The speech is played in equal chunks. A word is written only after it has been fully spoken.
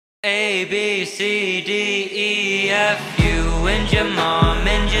A, B, C, D, E, F, you and your mom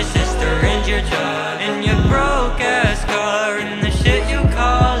and your sister and your job and your broke-ass car and the shit you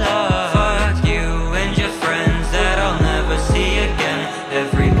call love. Fuck you and your friends that I'll never see again.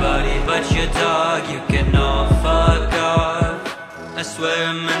 Everybody but your dog, you can all fuck off. I swear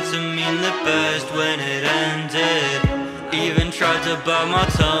I meant to mean the best when it ended. Even tried to bite my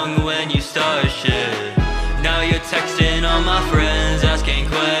tongue when you started shit. Now you're texting all my friends, asking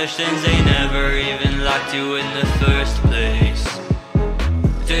questions. They never even liked you in the first place.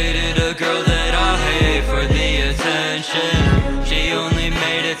 Dated a girl that I hate for the attention. She only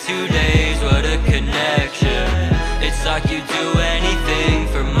made it 2 days, what a connection. It's like you do anything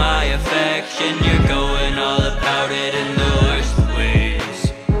for my affection. You're going all about it in the worst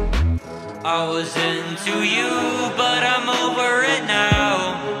ways. I was into you, but I'm over it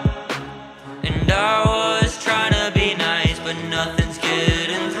now. And I was trying to be nice, but nothing's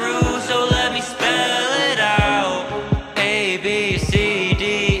getting through, so let me spell it out. A, B, C, D,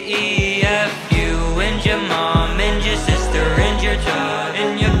 E, F, you and your mom and your sister and your job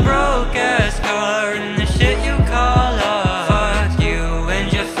and your broke-ass car and the shit you call love. Fuck you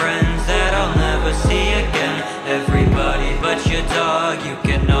and your friends that I'll never see again. Everybody but your dog, you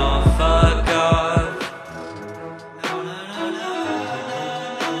can all fuck off.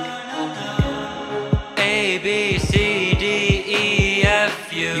 A, B, C, D, E,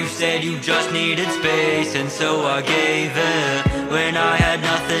 F, you. You said you just needed space, and so I gave it. When I had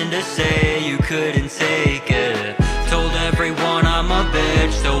nothing to say, you couldn't take it. Told everyone I'm a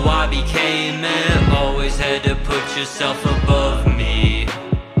bitch, so I became it. Always had to put yourself above me.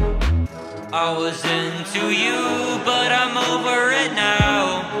 I was into you, but I'm over it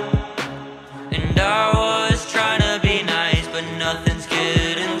now. And I was trying to be nice, but nothing's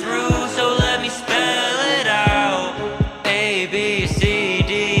getting through, so let me spell it out. A, B, C,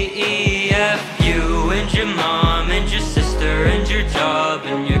 D, E, F, you and your mom and your sister and your job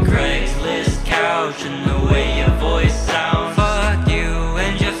and your Craigslist couch and